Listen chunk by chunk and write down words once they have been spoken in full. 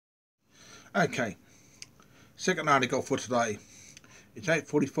Okay, second article for today. It's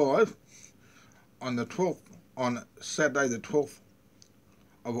 8:45 on the 12th, on Saturday the 12th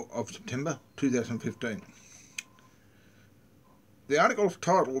of September 2015. The article is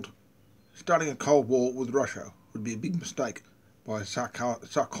titled, "Starting a Cold War with Russia would be a big mistake," by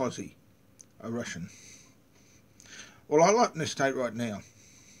Sarkozy, a Russian. Well, I like this state right now.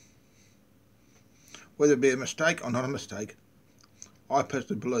 Whether it be a mistake or not a mistake, I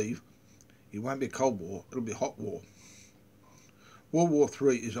personally believe it won't be a Cold War, it'll be a hot war. World War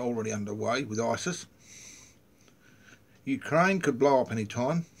III is already underway with ISIS. Ukraine could blow up any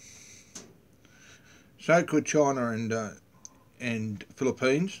time. So could China and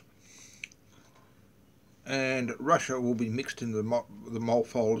Philippines. And Russia will be mixed into the mole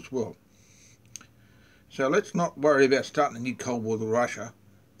fold as well. So let's not worry about starting a new Cold War with Russia.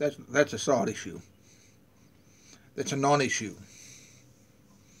 That's a side issue. That's a non-issue.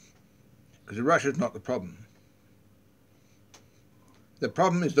 Because Russia's not the problem. The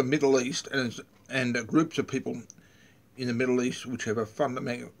problem is the Middle East and groups of people in the Middle East which have a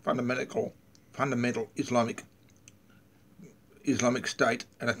fundamental Islamic state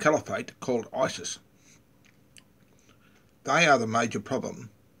and a caliphate called ISIS. They are the major problem,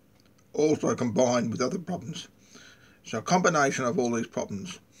 also combined with other problems. So a combination of all these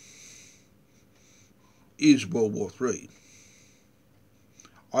problems is World War III.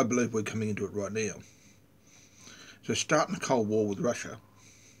 I believe we're coming into it right now. So starting a Cold War with Russia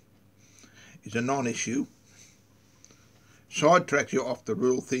is a non-issue, sidetracks you off the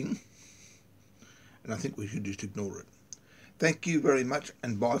real thing, and I think we should just ignore it. Thank you very much,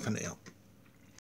 and bye for now.